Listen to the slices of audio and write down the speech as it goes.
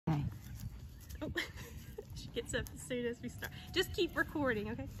Oh, she gets up as soon as we start. Just keep recording,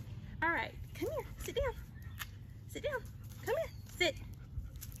 okay? All right, come here, sit down. Sit down, come here, sit.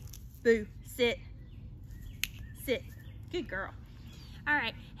 Boo, sit. Sit, good girl. All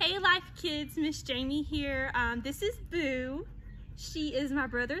right, hey Life Kids, Miss Jamie here. This is Boo. She is my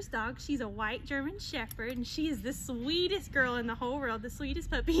brother's dog. She's a white German Shepherd, and she is the sweetest girl in the whole world, the sweetest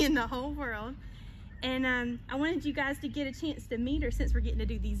puppy in the whole world. And I wanted you guys to get a chance to meet her since we're getting to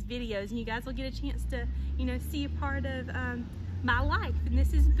do these videos, and you guys will get a chance to, you know, see a part of my life. And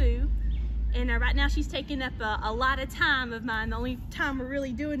this is Boo. And right now she's taking up a lot of time of mine. The only time we're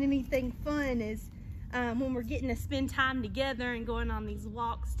really doing anything fun is when we're getting to spend time together and going on these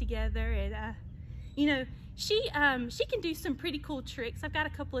walks together. And you know, she can do some pretty cool tricks. I've got a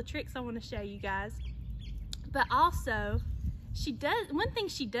couple of tricks I want to show you guys. But also, one thing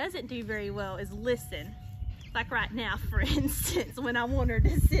she doesn't do very well is listen. Like right now, for instance, when I want her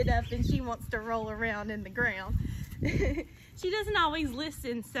to sit up and she wants to roll around in the ground. She doesn't always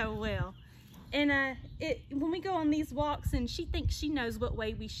listen so well. And when we go on these walks, and she thinks she knows what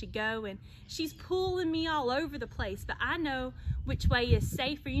way we should go, and she's pulling me all over the place, but I know which way is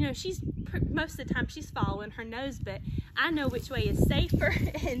safer. You know, most of the time she's following her nose, but I know which way is safer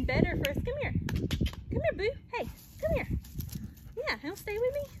and better for us. Come here, Boo. Hey, come here. Yeah, he'll stay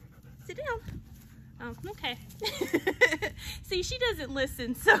with me. Sit down. Oh, okay. See, she doesn't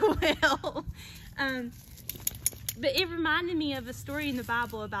listen so well. But it reminded me of a story in the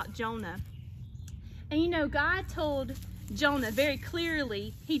Bible about Jonah. And you know, God told Jonah very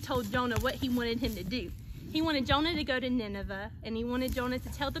clearly, he told Jonah what he wanted him to do. He wanted Jonah to go to Nineveh, and he wanted Jonah to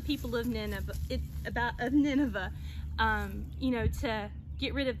tell the people of Nineveh, you know, to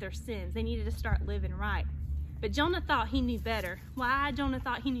get rid of their sins. They needed to start living right. But Jonah thought he knew better. Why Jonah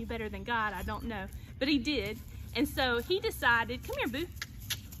thought he knew better than God, I don't know. But he did. And so he decided, come here, Boo.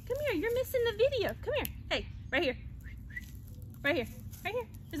 Come here, you're missing the video. Come here. Hey, right here. Right here. Right here.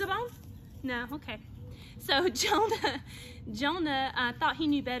 Is it on? No, okay. So Jonah thought he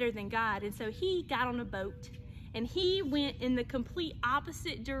knew better than God, and so he got on a boat and he went in the complete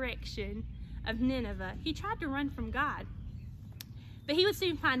opposite direction of Nineveh. He tried to run from God, but he would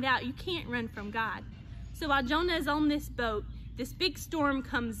soon find out you can't run from God. So while Jonah is on this boat, this big storm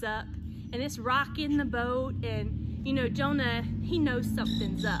comes up and it's rocking the boat, and you know, Jonah, he knows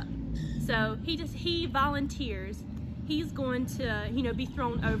something's up. So he volunteers. He's going to, you know, be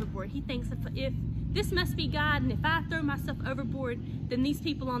thrown overboard. He thinks if this must be God, and if I throw myself overboard, then these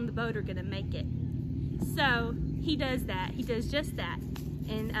people on the boat are going to make it. So he does that. He does just that.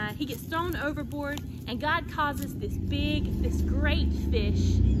 And he gets thrown overboard, and God causes this great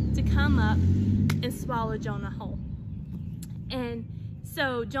fish to come up and swallow Jonah whole. And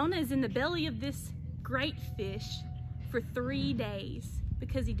so Jonah is in the belly of this great fish for 3 days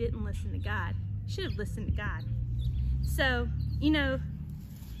because he didn't listen to God. Should have listened to God. So, you know,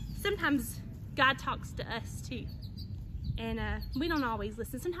 sometimes God talks to us too, and we don't always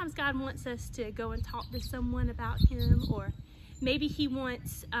listen. Sometimes God wants us to go and talk to someone about him, or maybe he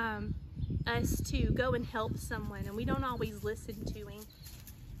wants us to go and help someone, and we don't always listen to him.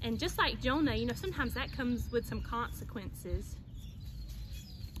 And just like Jonah, you know, sometimes that comes with some consequences.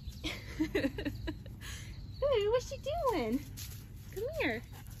 Ooh, what's she doing? Come here.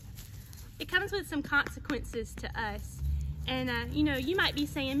 It comes with some consequences to us. And, you know, you might be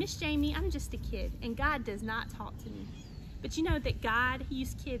saying, Miss Jamie, I'm just a kid, and God does not talk to me. But you know that God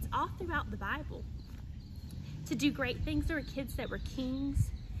used kids all throughout the Bible to do great things. There were kids that were kings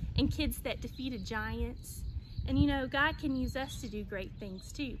and kids that defeated giants. And, you know, God can use us to do great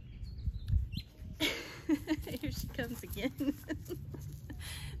things, too. Here she comes again.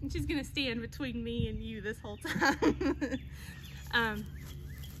 And she's going to stand between me and you this whole time.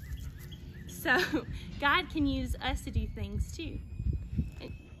 So God can use us to do things too.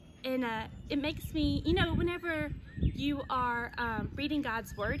 And it makes me, you know, whenever you are reading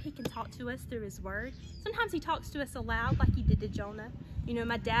God's word, he can talk to us through his word. Sometimes he talks to us aloud like he did to Jonah. You know,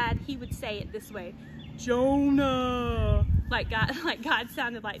 my dad, he would say it this way, Jonah, like God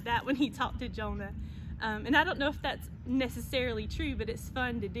sounded like that when he talked to Jonah. And I don't know if that's necessarily true, but it's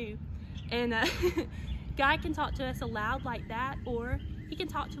fun to do. And God can talk to us aloud like that, or he can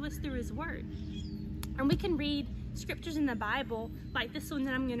talk to us through his word. And we can read scriptures in the Bible like this one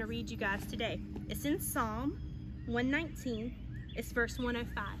that I'm going to read you guys today. It's in Psalm 119. It's verse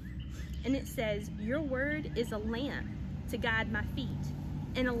 105. And it says, your word is a lamp to guide my feet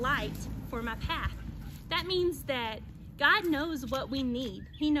and a light for my path. That means that God knows what we need.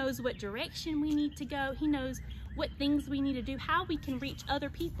 He knows what direction we need to go. He knows what things we need to do, how we can reach other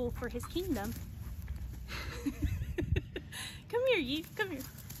people for his kingdom. Come here, you. Come here.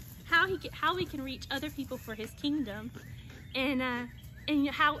 how we can reach other people for His kingdom, and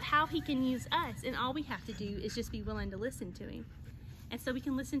how He can use us. And all we have to do is just be willing to listen to Him. And so we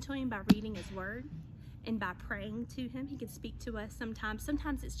can listen to Him by reading His Word and by praying to Him. He can speak to us sometimes.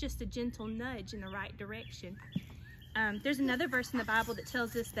 Sometimes it's just a gentle nudge in the right direction. There's another verse in the Bible that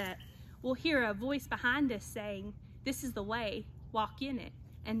tells us that we'll hear a voice behind us saying, "This is the way, walk in it."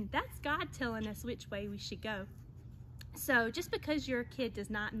 And that's God telling us which way we should go. So just because you're a kid does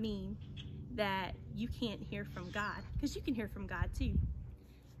not mean that you can't hear from God, because you can hear from God too.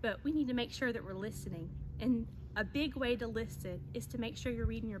 But we need to make sure that we're listening. And a big way to listen is to make sure you're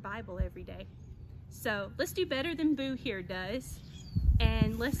reading your Bible every day. So let's do better than Boo here does,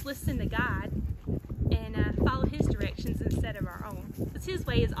 and let's listen to God and follow His directions instead of our own, because His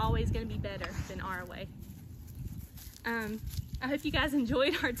way is always going to be better than our way. I hope you guys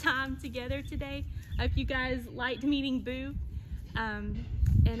enjoyed our time together today. I hope you guys liked meeting Boo, and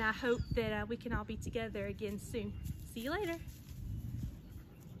I hope that we can all be together again soon. See you later.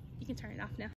 You can turn it off now.